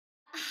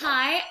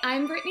Hi,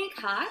 I'm Brittany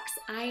Cox.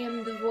 I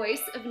am the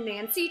voice of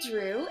Nancy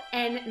Drew,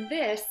 and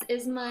this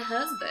is my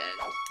husband.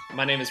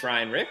 My name is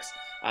Ryan Ricks,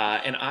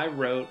 and I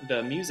wrote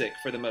the music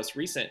for the most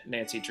recent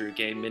Nancy Drew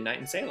game, Midnight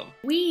in Salem.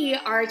 We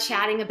are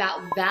chatting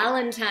about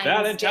Valentine's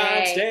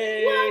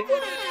Day!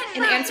 What?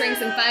 And answering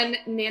some fun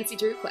Nancy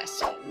Drew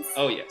questions.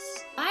 Oh,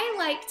 yes. I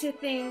like to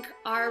think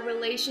our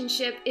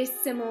relationship is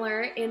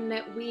similar in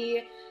that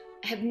we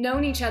have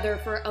known each other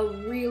for a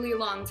really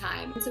long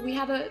time. So we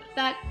have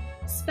that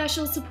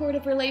special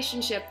supportive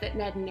relationship that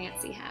Ned and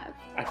Nancy have.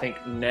 I think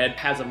Ned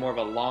has a more of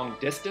a long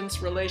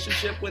distance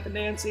relationship with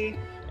Nancy,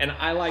 and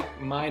I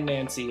like my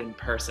Nancy in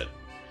person.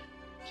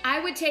 I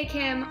would take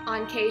him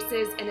on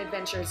cases and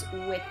adventures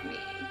with me.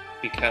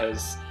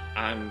 Because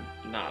I'm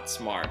not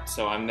smart,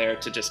 so I'm there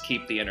to just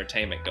keep the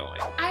entertainment going.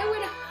 I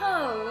would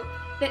hope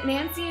that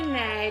Nancy and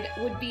Ned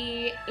would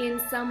be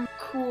in some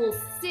cool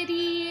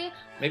city.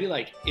 Maybe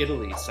like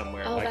Italy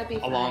somewhere, Oh, like that'd be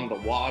fun. along the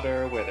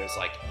water where there's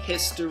like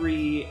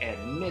history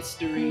and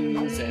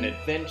mysteries and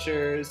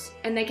adventures.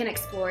 And they can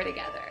explore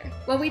together.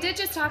 Well, we did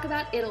just talk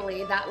about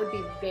Italy. That would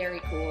be very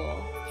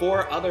cool.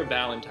 For other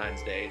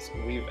Valentine's Days,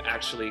 we've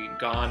actually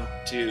gone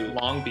to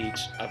Long Beach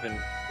up in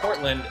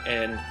Portland,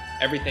 and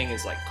everything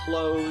is like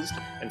closed,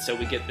 and so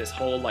we get this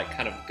whole like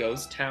kind of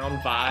ghost town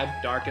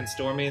vibe, dark and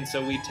stormy, and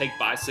so we take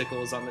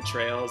bicycles on the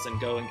trails and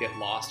go and get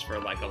lost for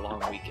like a long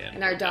weekend.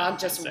 And our dog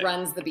just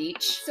runs the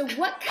beach. So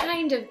what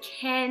kind of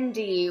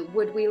candy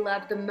would we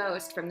love the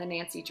most from the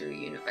Nancy Drew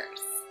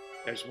universe?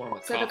 There's one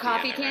with So coffee the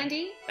coffee in it, right?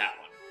 candy? That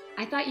one.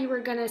 I thought you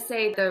were gonna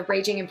say the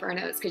Raging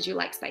Infernos because you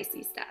like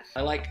spicy stuff.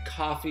 I like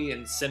coffee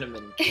and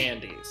cinnamon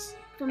candies.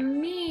 For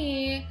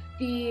me,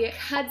 the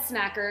Cud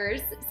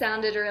Snackers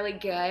sounded really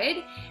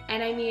good.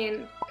 And I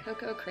mean,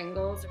 Cocoa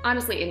Kringles,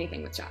 honestly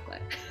anything with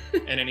chocolate.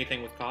 And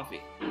anything with coffee.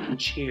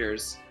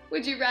 Cheers.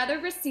 Would you rather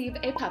receive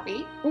a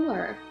puppy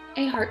or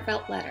a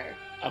heartfelt letter?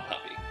 A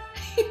puppy.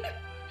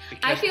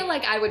 I feel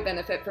like I would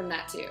benefit from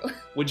that too.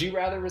 Would you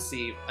rather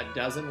receive a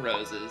dozen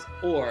roses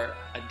or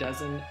a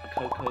dozen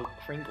Cocoa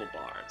Kringle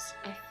bars?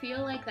 I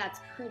feel like that's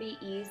pretty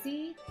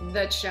easy.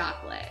 The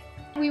chocolate.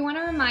 We want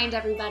to remind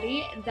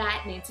everybody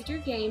that Nancy Drew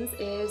Games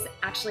is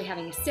actually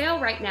having a sale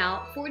right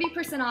now.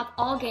 40% off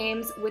all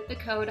games with the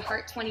code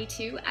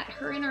HEART22 at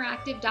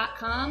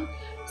herinteractive.com.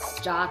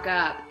 Stock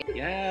up.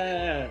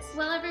 Yes.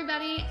 Well,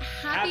 everybody,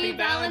 happy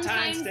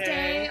Valentine's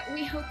Day.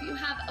 We hope you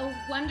have a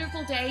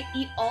wonderful day.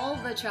 Eat all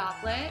the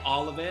chocolate.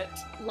 All of it.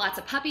 Lots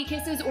of puppy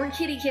kisses or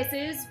kitty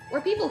kisses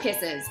or people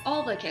kisses.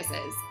 All the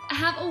kisses.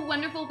 Have a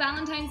wonderful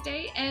Valentine's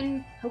Day,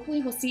 and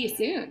hopefully we'll see you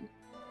soon.